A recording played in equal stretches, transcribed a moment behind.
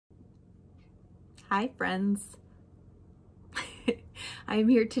Hi friends. I am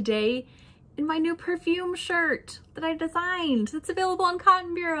here today in my new perfume shirt that I designed. That's available on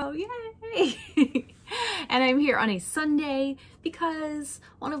Cotton Bureau, yay! And I'm here on a Sunday because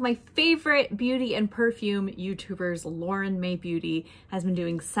one of my favorite beauty and perfume YouTubers, Mae Beauty, has been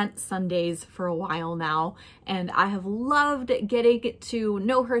doing Scent Sundays for a while now. And I have loved getting to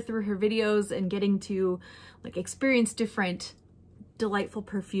know her through her videos and getting to like experience different delightful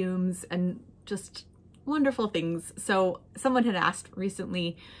perfumes and just wonderful things. So someone had asked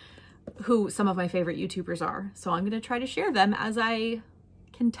recently who some of my favorite YouTubers are. So I'm going to try to share them as I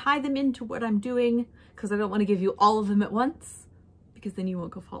can tie them into what I'm doing, because I don't want to give you all of them at once because then you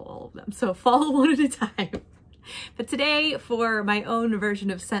won't go follow all of them. So follow one at a time. But today, for my own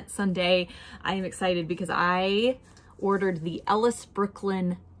version of Scent Sunday, I am excited because I ordered the Ellis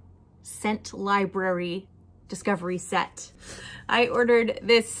Brooklyn Scent Library Discovery Set. I ordered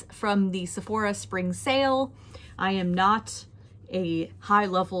this from the Sephora spring sale. I am not a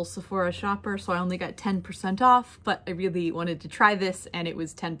high-level Sephora shopper, so I only got 10% off, but I really wanted to try this and it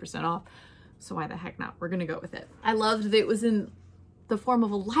was 10% off, so why the heck not? We're gonna go with it. I loved that it was in the form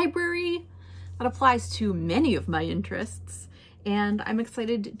of a library. That applies to many of my interests, and I'm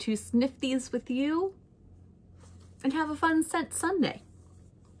excited to sniff these with you and have a fun Scent Sunday.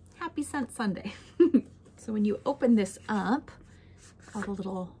 Happy Scent Sunday. So when you open this up, all the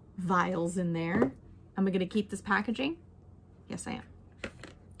little vials in there. Am I gonna keep this packaging? Yes, I am.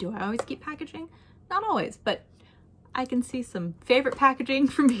 Do I always keep packaging? Not always, but I can see some favorite packaging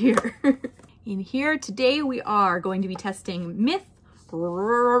from here. In here today, we are going to be testing Myth,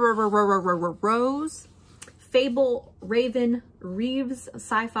 Rose, Fable, Raven, Reeves,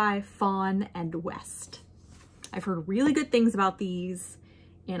 Sci-Fi, Fawn, and West. I've heard really good things about these,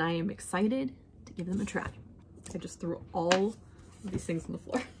 and I am excited to give them a try. I just threw all of these things on the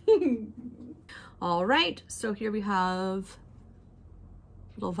floor. All right, so here we have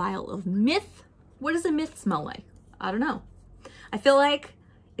a little vial of Myth. What does a Myth smell like? I don't know. I feel like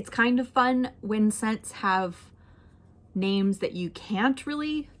it's kind of fun when scents have names that you can't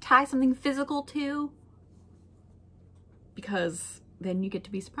really tie something physical to, because then you get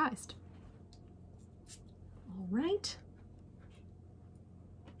to be surprised. All right.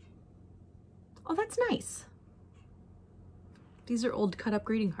 Oh, that's nice. These are old cut up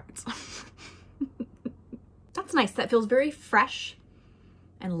greeting cards. That's nice. That feels very fresh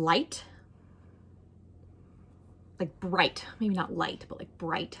and light. Like bright. Maybe not light, but like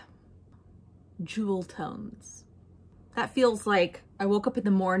bright. Jewel tones. That feels like I woke up in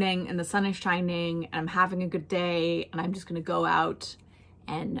the morning and the sun is shining and I'm having a good day and I'm just gonna go out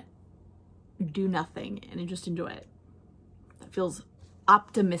and do nothing and just enjoy it. That feels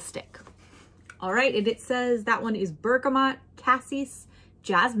optimistic. All right, and it says that one is bergamot, cassis,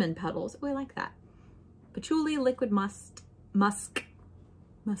 jasmine petals. Oh, I like that. Patchouli, liquid musk,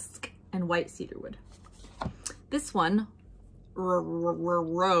 and white cedarwood. This one,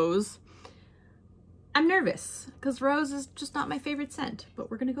 Rose. I'm nervous because Rose is just not my favorite scent, but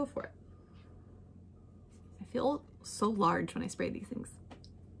we're gonna go for it. I feel so large when I spray these things.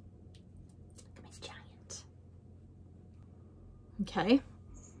 Look at my giant. Okay.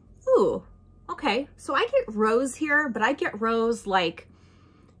 Ooh. Okay, so I get Rose here, but I get Rose like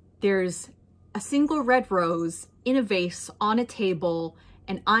there's a single red rose in a vase on a table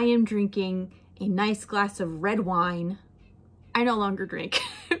and I am drinking a nice glass of red wine. I no longer drink,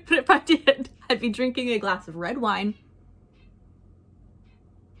 but if I did, I'd be drinking a glass of red wine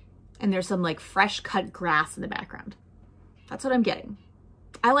and there's some like fresh cut grass in the background. That's what I'm getting.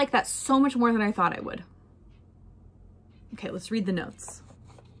 I like that so much more than I thought I would. Okay, let's read the notes.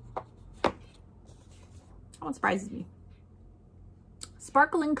 That one surprises me.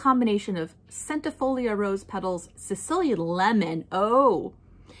 Sparkling combination of centifolia rose petals, Sicilian lemon. Oh,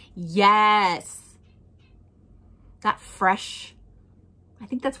 yes. That fresh. I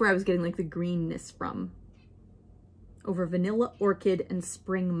think that's where I was getting like the greenness from. Over vanilla, orchid, and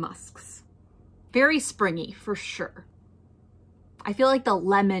spring musks. Very springy for sure. I feel like the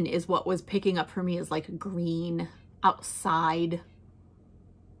lemon is what was picking up for me as like green outside.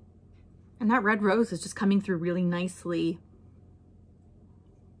 And that red rose is just coming through really nicely.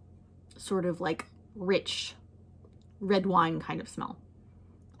 Sort of like rich red wine kind of smell.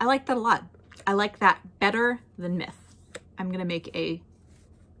 I like that a lot. I like that better than Myth. I'm gonna make an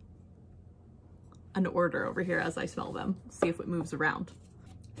order over here as I smell them. See if it moves around.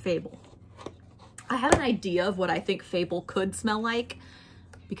 Fable. I have an idea of what I think Fable could smell like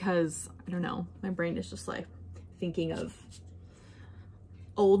because, I don't know, my brain is just like thinking of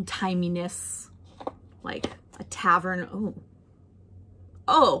old-timiness, like a tavern.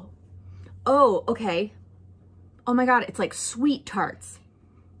 Oh, Oh, okay. Oh my God, it's like sweet tarts.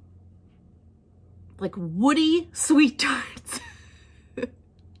 Like woody sweet tarts.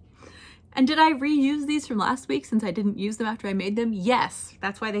 And did I reuse these from last week since I didn't use them after I made them? Yes,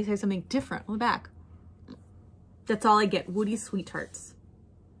 that's why they say something different on the back. That's all I get, woody sweet tarts.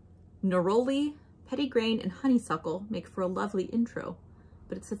 Neroli, petitgrain, and honeysuckle make for a lovely intro,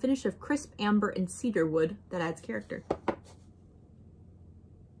 but it's the finish of crisp amber and cedar wood that adds character.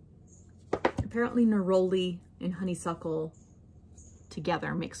 Apparently neroli and honeysuckle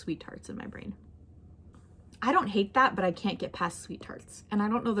together make sweet tarts in my brain. I don't hate that, but I can't get past sweet tarts. And I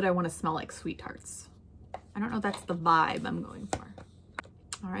don't know that I want to smell like sweet tarts. I don't know if that's the vibe I'm going for.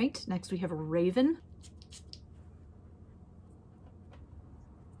 All right, next we have a Raven.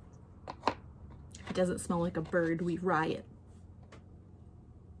 If it doesn't smell like a bird, we riot.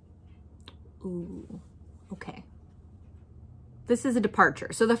 Ooh, okay. This is a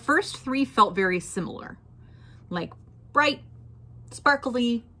departure. So the first three felt very similar. Like bright,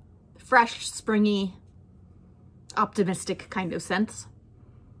 sparkly, fresh, springy, optimistic kind of sense.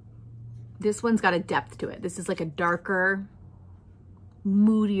 This one's got a depth to it. This is like a darker,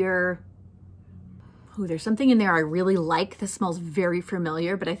 moodier. Oh, there's something in there I really like. This smells very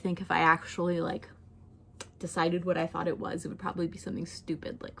familiar, but I think if I actually like decided what I thought it was, it would probably be something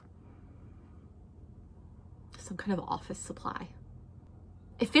stupid, like some kind of office supply.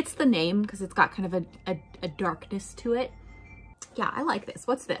 It fits the name because it's got kind of a darkness to it. Yeah, I like this.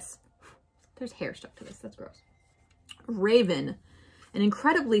 What's this? There's hair stuck to this. That's gross. Raven, an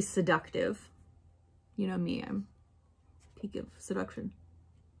incredibly seductive, you know me, I'm peak of seduction,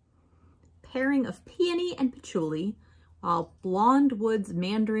 pairing of peony and patchouli, while blonde woods,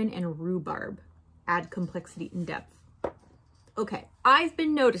 mandarin, and rhubarb add complexity and depth. Okay, I've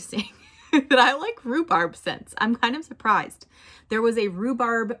been noticing that I like rhubarb scents. I'm kind of surprised. There was a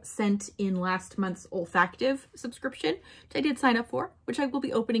rhubarb scent in last month's Olfactif subscription, which I did sign up for, which I will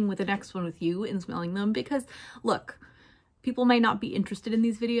be opening with the next one with you and smelling them because, look, people may not be interested in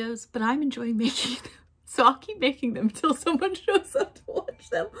these videos, but I'm enjoying making them. So I'll keep making them until someone shows up to watch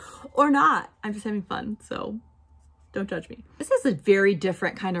them or not. I'm just having fun, so don't judge me. This is a very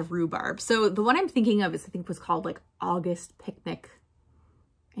different kind of rhubarb. So the one I'm thinking of is, I think, was called like August Picnic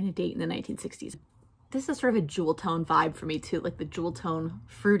and a date in the 1960s. This is sort of a jewel tone vibe for me too. Like the jewel tone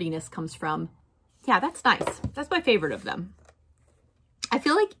fruitiness comes from. Yeah, that's nice. That's my favorite of them. I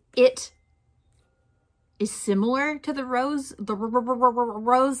feel like it is similar to the rose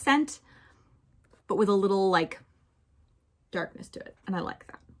scent, but with a little like darkness to it. And I like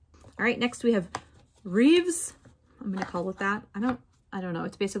that. All right, next we have Reeves. I'm gonna call it that. I don't know.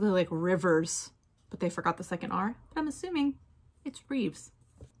 It's basically like rivers, but they forgot the second R. But I'm assuming it's Reeves.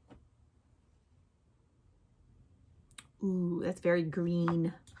 Ooh, that's very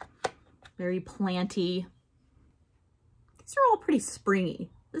green, very planty. These are all pretty springy.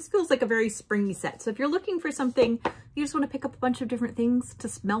 This feels like a very springy set. So if you're looking for something, you just want to pick up a bunch of different things to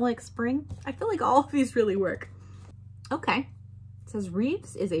smell like spring, I feel like all of these really work. Okay. It says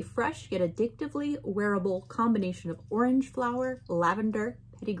Reeves is a fresh yet addictively wearable combination of orange flower, lavender,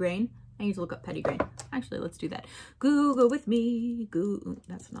 petitgrain. I need to look up petitgrain. Actually, let's do that. Google with me. Google.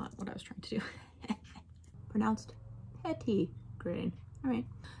 That's not what I was trying to do. Pronounced petitgrain. All right.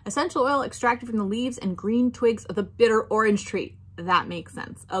 Essential oil extracted from the leaves and green twigs of the bitter orange tree. That makes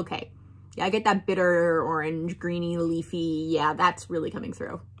sense. Okay. Yeah, I get that bitter orange, greeny, leafy. Yeah, that's really coming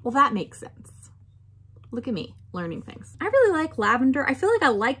through. Well, that makes sense. Look at me learning things. I really like lavender. I feel like I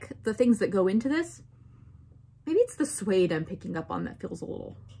like the things that go into this. Maybe it's the suede I'm picking up on that feels a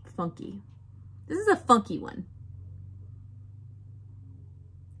little funky. This is a funky one.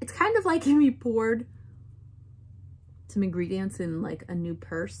 It's kind of like if you poured some ingredients in like a new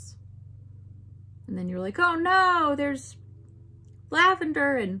purse and then you're like, oh no, there's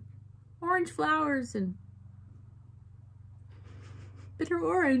lavender and orange flowers and bitter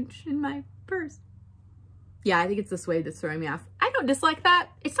orange in my purse. Yeah, I think it's the suede that's throwing me off. I don't dislike that.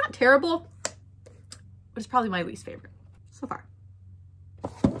 It's not terrible, but it's probably my least favorite so far.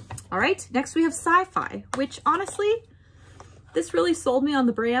 All right, next we have Sci-Fi, which honestly, this really sold me on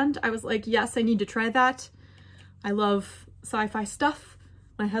the brand. I was like, yes, I need to try that. I love sci-fi stuff.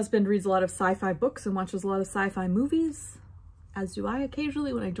 My husband reads a lot of sci-fi books and watches a lot of sci-fi movies, as do I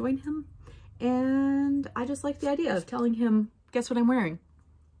occasionally when I join him. And I just like the idea of telling him, guess what I'm wearing?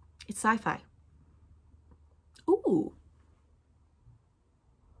 It's sci-fi. Ooh.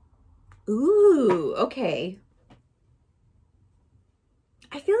 Ooh, okay.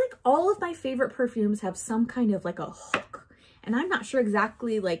 I feel like all of my favorite perfumes have some kind of like a hook. And I'm not sure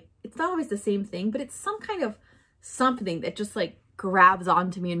exactly, like, it's not always the same thing, but it's some kind of something that just like grabs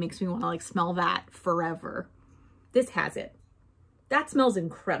onto me and makes me want to like smell that forever. This has it. That smells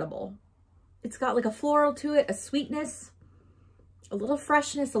incredible. It's got like a floral to it, a sweetness, a little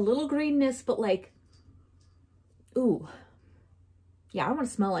freshness, a little greenness, but like, ooh, yeah, I want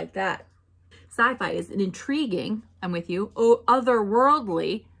to smell like that. Sci-fi is an intriguing, I'm with you, oh,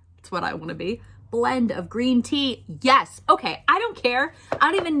 otherworldly, it's what I want to be, blend of green tea. Yes. Okay. I don't care. I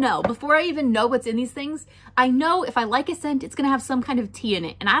don't even know. Before I even know what's in these things, I know if I like a scent, it's going to have some kind of tea in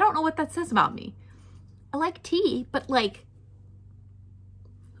it. And I don't know what that says about me. I like tea, but like,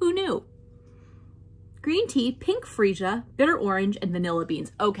 who knew? Green tea, pink freesia, bitter orange, and vanilla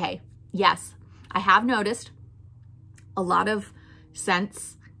beans. Okay. Yes. I have noticed a lot of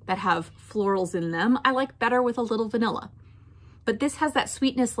scents that have florals in them I like better with a little vanilla. But this has that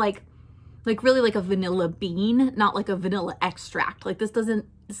sweetness like really like a vanilla bean, not like a vanilla extract. Like this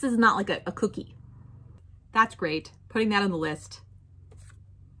is not like a cookie. That's great. Putting that on the list.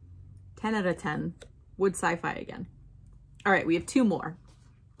 10 out of 10. Would sci-fi again. All right, we have 2 more.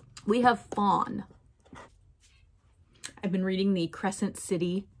 We have Fawn. I've been reading the Crescent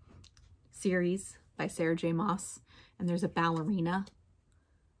City series by Sarah J. Maas, and there's a ballerina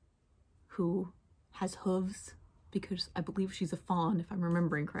who has hooves because I believe she's a fawn, if I'm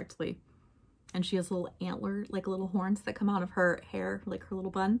remembering correctly. And she has little antler, like little horns that come out of her hair, like her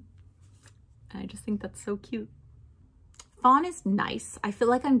little bun. And I just think that's so cute. Fawn is nice. I feel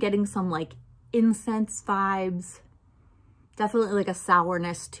like I'm getting some like incense vibes. Definitely like a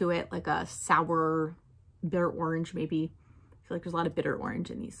sourness to it, like a sour bitter orange maybe. I feel like there's a lot of bitter orange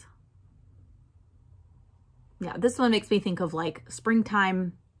in these. Yeah, this one makes me think of like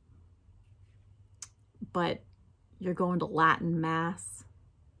springtime, but you're going to Latin mass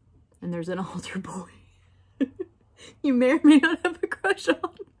and there's an altar boy you may or may not have a crush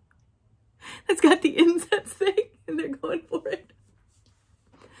on that's got the incense thing and they're going for it.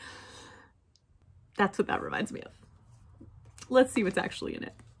 That's what that reminds me of. Let's see what's actually in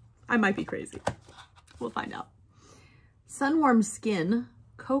it. I might be crazy. We'll find out. Sunwarm skin,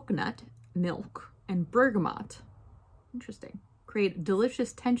 coconut, milk, and bergamot. Interesting. Create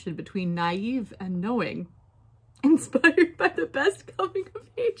delicious tension between naive and knowing. Inspired by the best coming of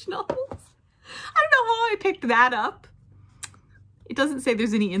age novels. I don't know how I picked that up. It doesn't say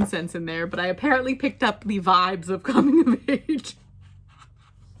there's any incense in there, but I apparently picked up the vibes of coming of age.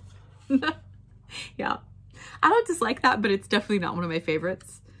 Yeah. I don't dislike that, but it's definitely not one of my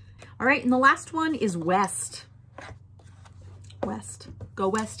favorites. All right, and the last one is West. West. Go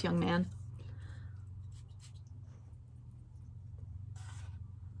West, young man.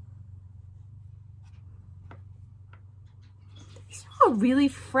 These are all really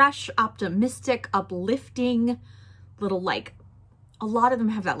fresh, optimistic, uplifting little like, a lot of them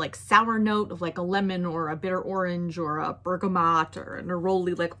have that like sour note of like a lemon or a bitter orange or a bergamot or a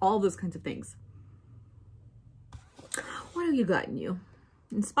neroli, like all those kinds of things. What have you got in you?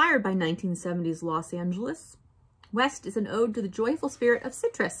 Inspired by 1970s Los Angeles, West is an ode to the joyful spirit of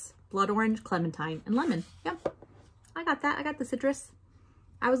citrus, blood orange, clementine, and lemon. Yep, I got that. I got the citrus.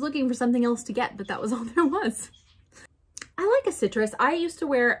 I was looking for something else to get, but that was all there was. I like a citrus. I used to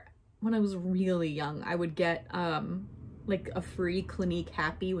wear, when I was really young, I would get like a free Clinique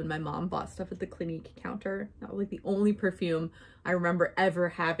Happy when my mom bought stuff at the Clinique counter. That was like the only perfume I remember ever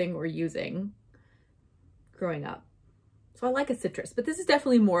having or using growing up. So I like a citrus, but this is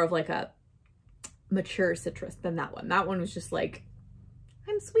definitely more of like a mature citrus than that one. That one was just like,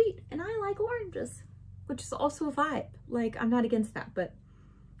 I'm sweet and I like oranges, which is also a vibe. Like, I'm not against that, but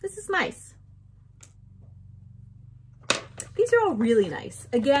this is nice. These are all really nice.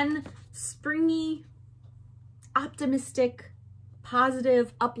 Again, springy, optimistic,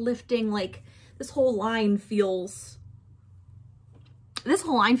 positive, uplifting. Like this whole line feels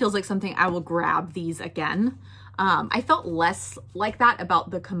like something I will grab these again. I felt less like that about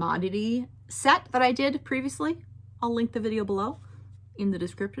the commodity set that I did previously. I'll link the video below in the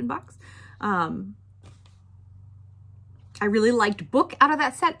description box. I really liked Book out of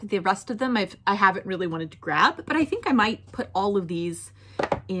that set. The rest of them I haven't really wanted to grab, but I think I might put all of these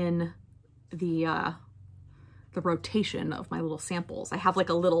in the rotation of my little samples. I have like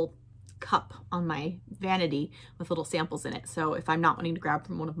a little cup on my vanity with little samples in it. So if I'm not wanting to grab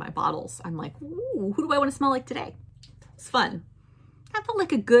from one of my bottles, I'm like, ooh, who do I want to smell like today? It's fun. That felt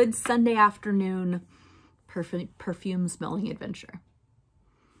like a good Sunday afternoon perfume smelling adventure.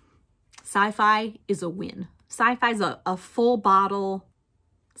 Sci-fi is a win. Sci-fi's a full bottle,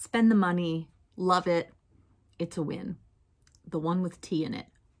 spend the money, love it. It's a win. The one with tea in it.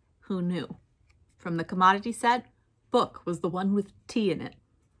 Who knew? From the commodity set, Book was the one with tea in it.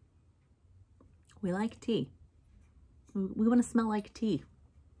 We like tea. We want to smell like tea.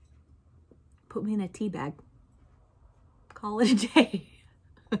 Put me in a tea bag. Call it a day.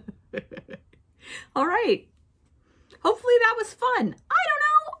 All right. Hopefully that was fun. I don't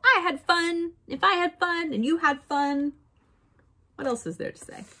know. I had fun. If I had fun and you had fun, what else is there to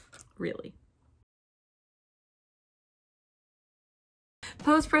say? Really.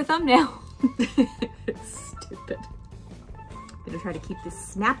 Pose for a thumbnail. Stupid. Gonna try to keep this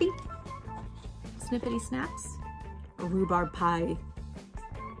snappy. Snippety snaps. A rhubarb pie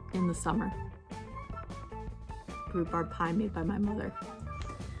in the summer. Rhubarb pie made by my mother.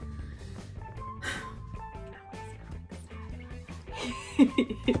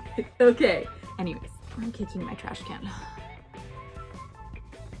 Okay, anyways, I'm kicking my trash can.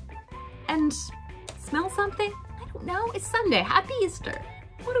 And smell something? I don't know, it's Sunday, happy Easter.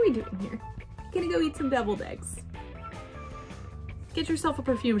 What are we doing here? Gonna go eat some deviled eggs. Get yourself a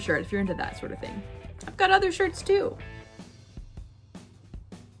perfume shirt if you're into that sort of thing. I've got other shirts too.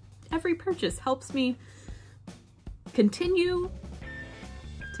 Every purchase helps me continue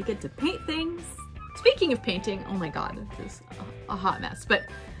to get to paint things. Speaking of painting, oh my God, this is a hot mess, but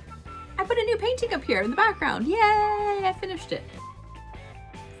I put a new painting up here in the background. Yay, I finished it.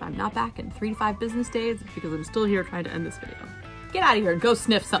 If I'm not back in 3 to 5 business days, it's because I'm still here trying to end this video. Get out of here and go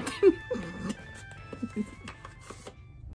sniff something.